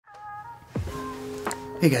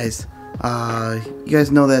Hey guys, you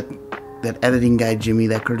guys know that editing guy Jimmy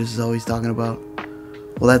that Curtis is always talking about?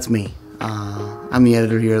 Well, that's me. I'm the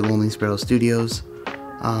editor here at Lonely Sparrow Studios.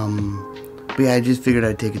 But yeah, I just figured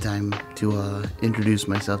I'd take a time to introduce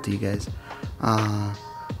myself to you guys.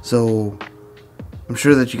 So I'm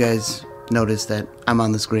sure that you guys noticed that I'm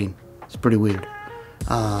on the screen. It's pretty weird.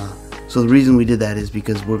 So the reason we did that is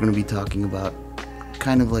because we're going to be talking about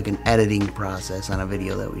kind of like an editing process on a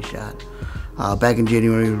video that we shot. Back in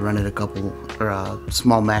January, we rented a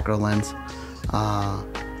small macro lens,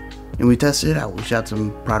 and we tested it out. We shot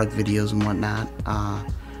some product videos and whatnot,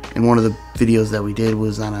 and one of the videos that we did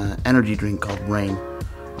was on an energy drink called Rain,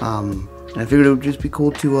 and I figured it would just be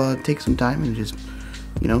cool to take some time and just,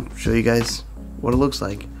 show you guys what it looks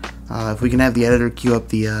like. If we can have the editor cue up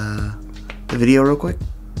the video real quick.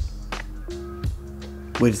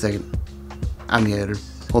 Wait a second, I'm the editor,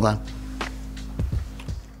 hold on.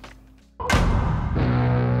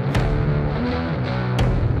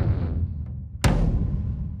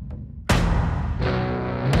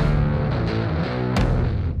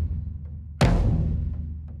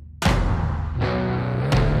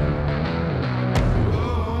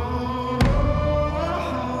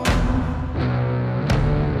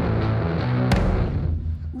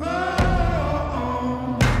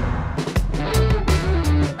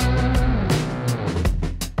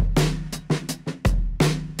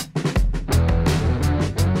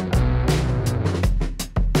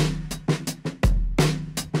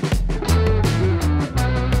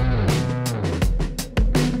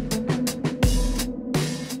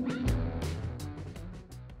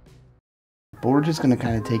 But we're just going to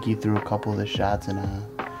kind of take you through a couple of the shots and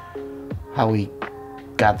how we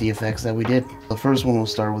got the effects that we did. The first one we'll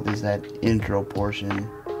start with is that intro portion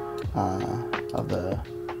of the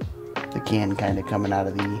can kind of coming out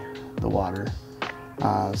of the water.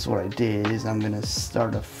 So what I did is I'm going to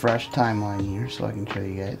start a fresh timeline here so I can show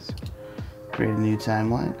you guys. Create a new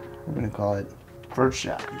timeline. We're going to call it first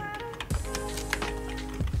shot.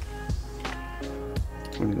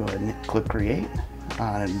 We're going to go ahead and click create.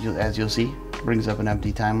 As you'll see, brings up an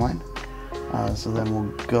empty timeline. So then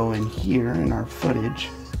we'll go in here in our footage,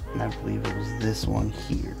 and I believe it was this one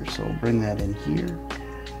here. So we'll bring that in here.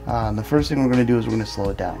 And the first thing we're going to do is we're going to slow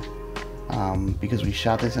it down because we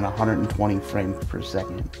shot this in 120 frames per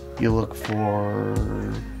second. You look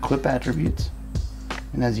for clip attributes,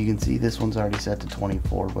 and as you can see, this one's already set to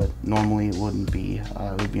 24, but normally it wouldn't be.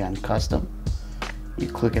 It would be on custom. You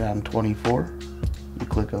click it on 24, you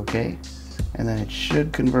click OK. And then it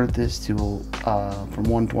should convert this to from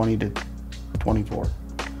 120 to 24.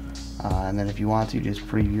 And then if you want to, just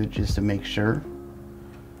preview it just to make sure.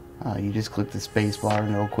 You just click the space bar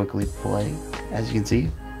and it'll quickly play. As you can see,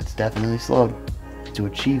 it's definitely slowed. To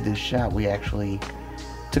achieve this shot, we actually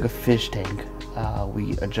took a fish tank.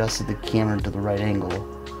 We adjusted the camera to the right angle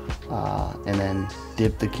and then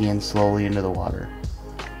dipped the can slowly into the water.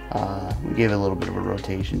 We gave it a little bit of a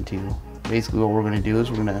rotation too. Basically what we're going to do is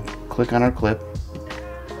we're going to click on our clip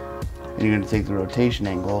and you're going to take the rotation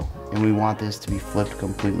angle, and we want this to be flipped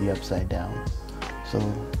completely upside down. So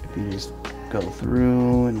if you just go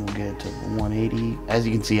through and we'll get it to 180. As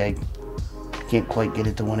you can see, I can't quite get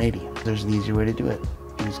it to 180. There's an easier way to do it.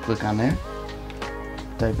 You just click on there,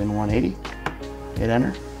 type in 180, hit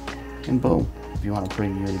enter, and boom. If you want to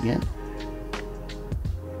preview it again,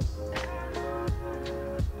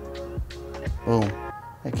 boom.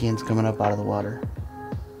 That can's coming up out of the water.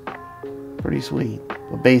 Pretty sweet.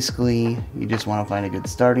 But basically, you just want to find a good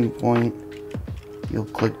starting point. You'll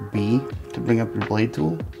click B to bring up your blade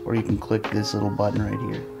tool, or you can click this little button right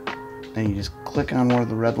here. Then you just click on where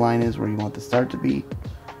the red line is, where you want the start to be.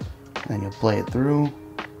 And then you'll play it through.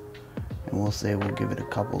 And we'll say we'll give it a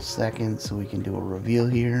couple seconds so we can do a reveal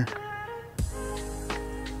here.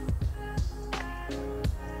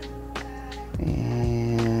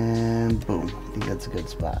 And boom. I think that's a good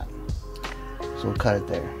spot. So we'll cut it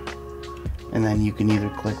there. And then you can either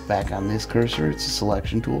click back on this cursor, it's a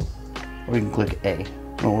selection tool, or you can click A.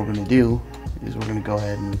 And what we're going to do is we're going to go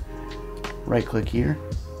ahead and right click here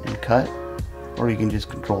and cut, or you can just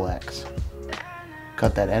Control X.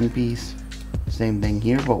 Cut that end piece. Same thing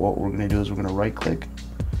here, but what we're going to do is we're going to right click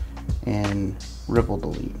and ripple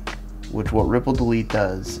delete. Which what ripple delete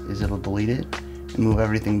does is it'll delete it and move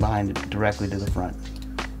everything behind it directly to the front.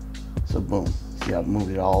 So boom, see how it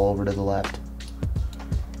moved it all over to the left.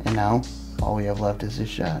 And now, all we have left is this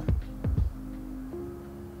shot.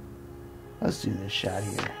 Let's do this shot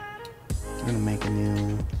here. We're gonna make a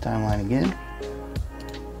new timeline again.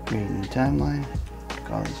 Create a new timeline.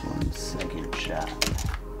 Call this one second shot.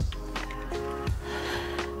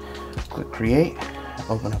 Click create.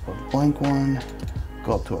 Open up a blank one.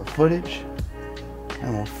 go up to our footage,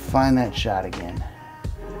 and we'll find that shot again.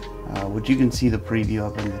 Which you can see the preview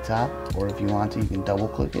up in the top, or if you want to, you can double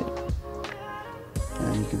click it, and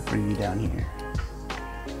then you can preview down here.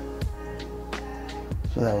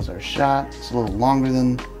 So that was our shot. It's a little longer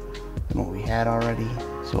than what we had already.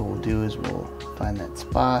 So what we'll do is we'll find that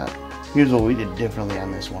spot. Here's what we did differently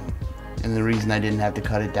on this one, and the reason I didn't have to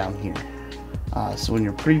cut it down here. So when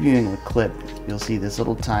you're previewing the clip, you'll see this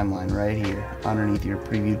little timeline right here underneath your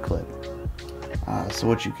previewed clip. So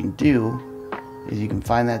what you can do is you can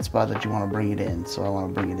find that spot that you want to bring it in. So I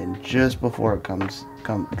want to bring it in just before it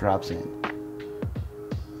drops in.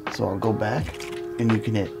 So I'll go back, and you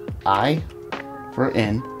can hit I for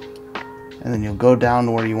in, and then you'll go down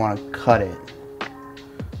to where you want to cut it.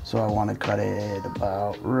 So I want to cut it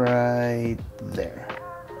about right there.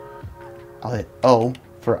 I'll hit O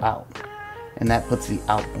for out, and that puts the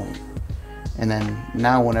out point. And then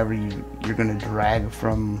now whenever you're going to drag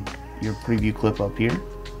from your preview clip up here,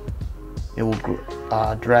 it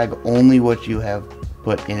will drag only what you have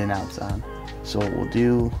put in and outs on. So what we'll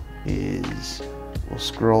do is we'll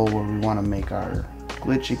scroll where we want to make our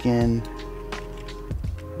glitch again.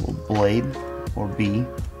 We'll blade or B,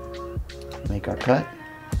 make our cut,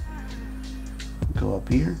 go up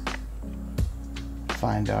here,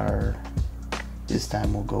 find our, this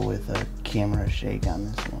time we'll go with a camera shake on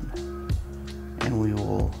this one, and we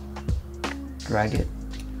will drag it,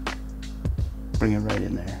 bring it right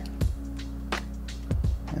in there,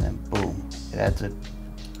 and then boom, it adds a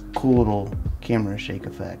cool little camera shake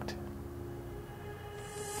effect.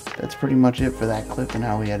 That's pretty much it for that clip and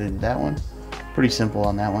how we edited that one. Pretty simple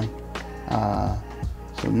on that one.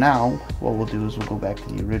 So now what we'll do is we'll go back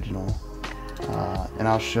to the original, and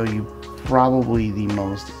I'll show you probably the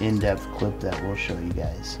most in-depth clip that we'll show you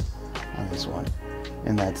guys on this one,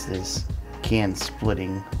 and that's this can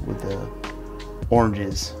splitting with the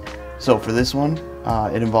oranges. So for this one,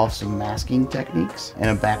 it involves some masking techniques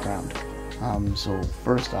and a background. So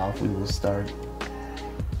first off, we will start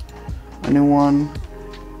a new one.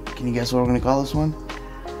 Can you guess what we're going to call this one?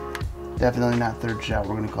 Definitely not third shot.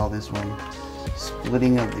 We're going to call this one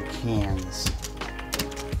splitting of the cans.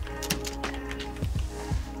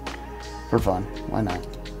 For fun, why not?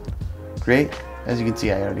 Great. As you can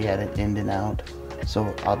see, I already had it in and out,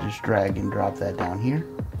 so I'll just drag and drop that down here.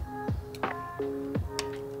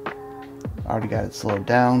 Already got it slowed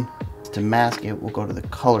down. To mask it, we'll go to the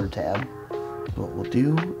color tab. What we'll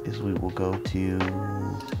do is we will go to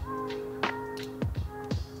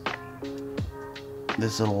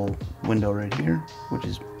this little window right here, which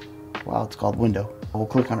is, wow, it's called window. We'll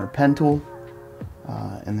click on our pen tool,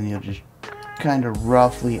 and then you'll just kind of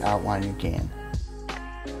roughly outline your can.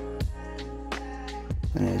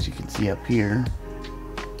 And as you can see up here,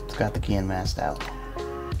 it's got the can masked out.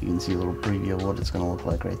 You can see a little preview of what it's going to look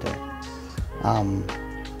like right there.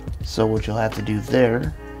 So what you'll have to do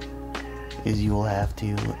there is you will have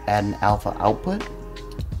to add an alpha output,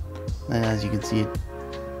 and as you can see, it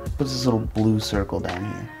puts this little blue circle down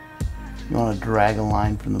here. You want to drag a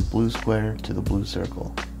line from the blue square to the blue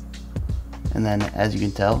circle, and then as you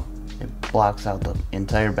can tell, it blocks out the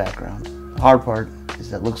entire background. The hard part is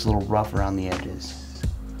that it looks a little rough around the edges.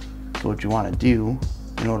 So what you want to do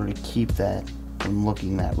in order to keep that from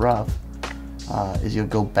looking that rough is you'll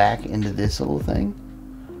go back into this little thing,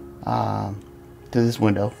 to this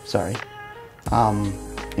window, sorry,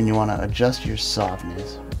 and you want to adjust your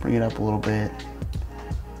softness, bring it up a little bit.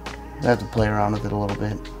 You have to play around with it a little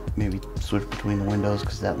bit, maybe switch between the windows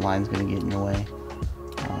because that line's going to get in your way,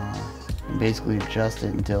 and basically adjust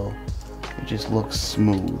it until it just looks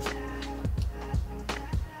smooth.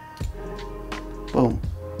 Boom,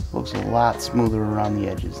 looks a lot smoother around the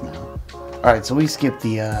edges now. Alright, so we skipped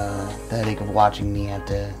the headache of watching me have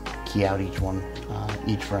to key out each one,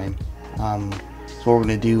 each frame. So what we're going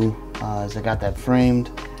to do is I got that framed,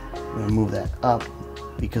 I'm going to move that up,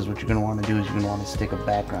 because what you're going to want to do is you're going to want to stick a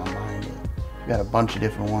background behind it. We got a bunch of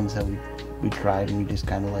different ones that we tried, and we just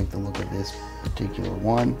kind of like the look of this particular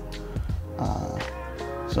one.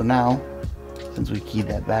 So now, since we keyed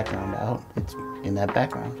that background out, it's in that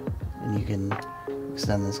background, and you can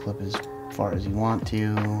extend this clip as far as you want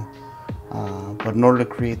to, but in order to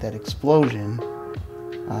create that explosion,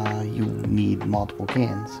 you need multiple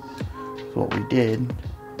cans. So what we did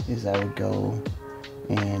is I would go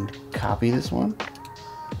and copy this one,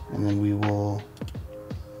 and then we will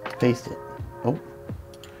paste it. Oh,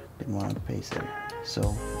 didn't want to paste there. So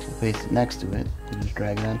we'll paste it next to it and just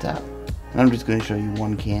drag it on top. And I'm just going to show you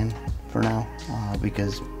one can for now,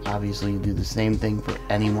 because obviously you do the same thing for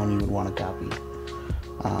anyone you would want to copy.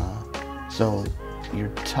 So your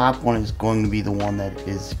top one is going to be the one that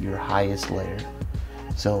is your highest layer.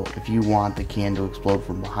 So if you want the can to explode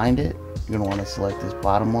from behind it, you're going to want to select this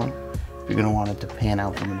bottom one. If you're going to want it to pan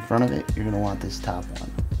out from in front of it, you're going to want this top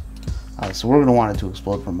one. So we're going to want it to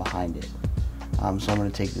explode from behind it. So I'm going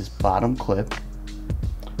to take this bottom clip,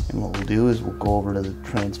 and what we'll do is we'll go over to the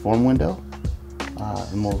transform window,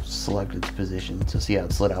 and we'll select its position. So see how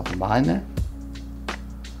it slid out from behind there?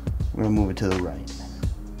 We're going to move it to the right.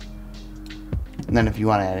 And then if you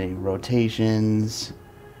want to add any rotations,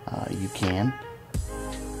 you can.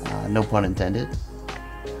 No pun intended.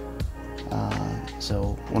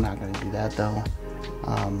 So we're not going to do that though.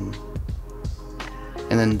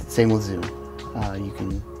 And then same with zoom. You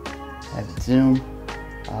can have it zoom.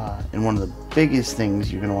 And one of the biggest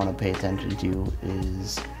things you're going to want to pay attention to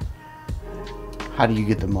is how do you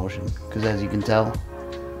get the motion? Because as you can tell,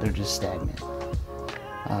 they're just stagnant.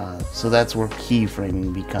 So that's where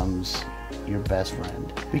keyframing becomes your best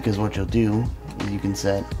friend. Because what you'll do is you can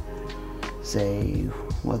say,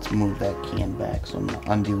 let's move that can back. So I'm going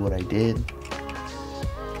to undo what I did.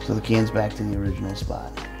 So the can's back to the original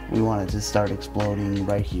spot. We want it to start exploding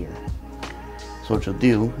right here. So what you'll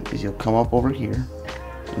do is you'll come up over here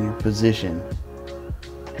in your position.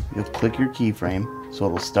 You'll click your keyframe so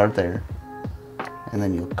it'll start there. And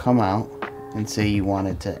then you'll come out and say you want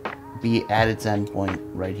it to be at its end point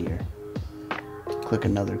right here. Click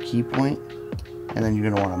another key point, and then you're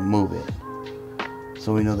going to want to move it.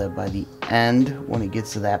 So we know that by the end, when it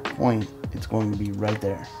gets to that point, it's going to be right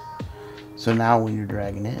there. So now when you're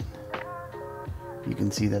dragging it, you can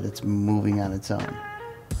see that it's moving on its own.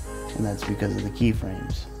 And that's because of the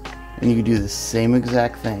keyframes. And you can do the same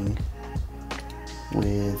exact thing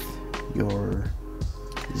with your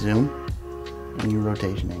zoom and your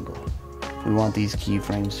rotation angle. If we want these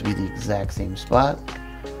keyframes to be the exact same spot,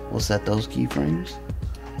 we'll set those keyframes.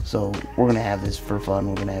 So we're going to have this for fun.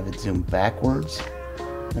 We're going to have it zoom backwards,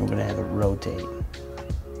 and we're going to have it rotate.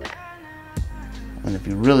 And if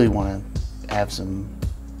you really want to have some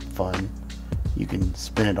fun, you can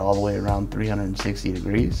spin it all the way around 360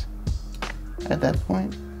 degrees at that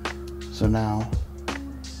point. So now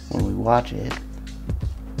when we watch it,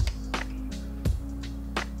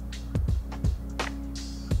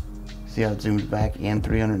 see how it zooms back and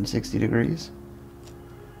 360 degrees?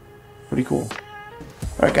 Pretty cool.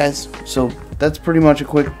 Alright guys, so that's pretty much a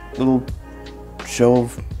quick little show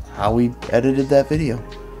of how we edited that video.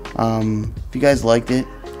 If you guys liked it,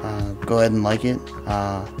 go ahead and like it.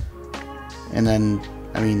 And then,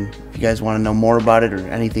 if you guys want to know more about it or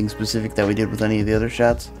anything specific that we did with any of the other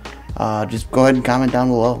shots, just go ahead and comment down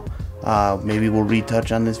below. Maybe we'll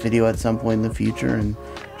retouch on this video at some point in the future and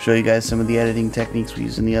show you guys some of the editing techniques we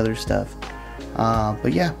use in the other stuff.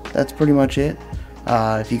 But yeah, that's pretty much it.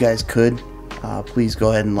 If you guys could, please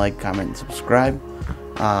go ahead and like, comment, and subscribe.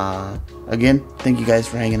 Again, thank you guys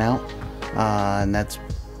for hanging out. And that's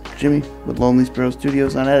Jimmy with Lonely Sparrow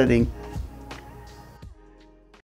Studios on editing.